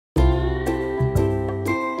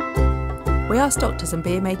we asked doctors and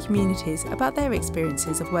BMA communities about their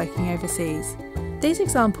experiences of working overseas. These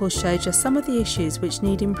examples show just some of the issues which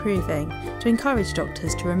need improving to encourage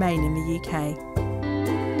doctors to remain in the UK.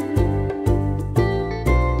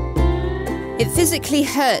 It physically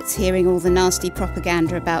hurts hearing all the nasty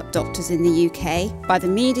propaganda about doctors in the UK by the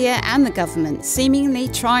media and the government, seemingly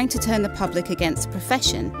trying to turn the public against the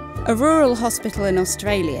profession. A rural hospital in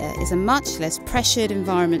Australia is a much less pressured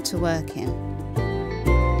environment to work in.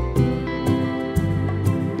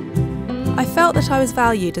 I felt that I was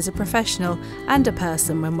valued as a professional and a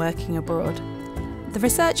person when working abroad. The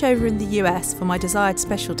research over in the US for my desired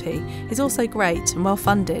specialty is also great and well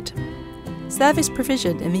funded. Service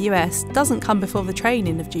provision in the US doesn't come before the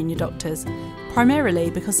training of junior doctors, primarily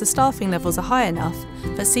because the staffing levels are high enough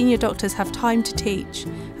that senior doctors have time to teach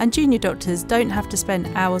and junior doctors don't have to spend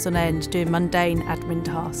hours on end doing mundane admin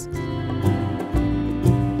tasks.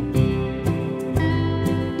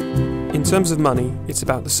 In terms of money, it's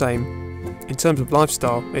about the same. In terms of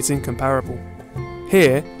lifestyle, it's incomparable.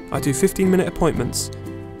 Here, I do 15-minute appointments,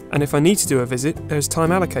 and if I need to do a visit, there is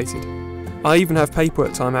time allocated. I even have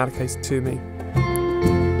paperwork time allocated to me.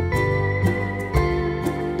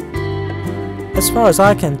 As far as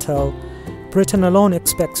I can tell, Britain alone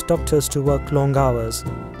expects doctors to work long hours,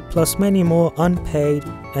 plus many more unpaid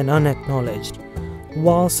and unacknowledged,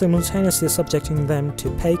 while simultaneously subjecting them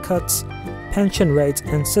to pay cuts, pension rates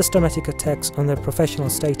and systematic attacks on their professional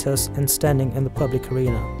status and standing in the public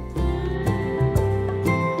arena.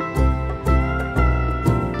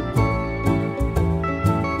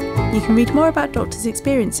 You can read more about doctors'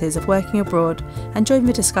 experiences of working abroad and join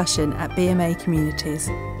the discussion at BMA Communities.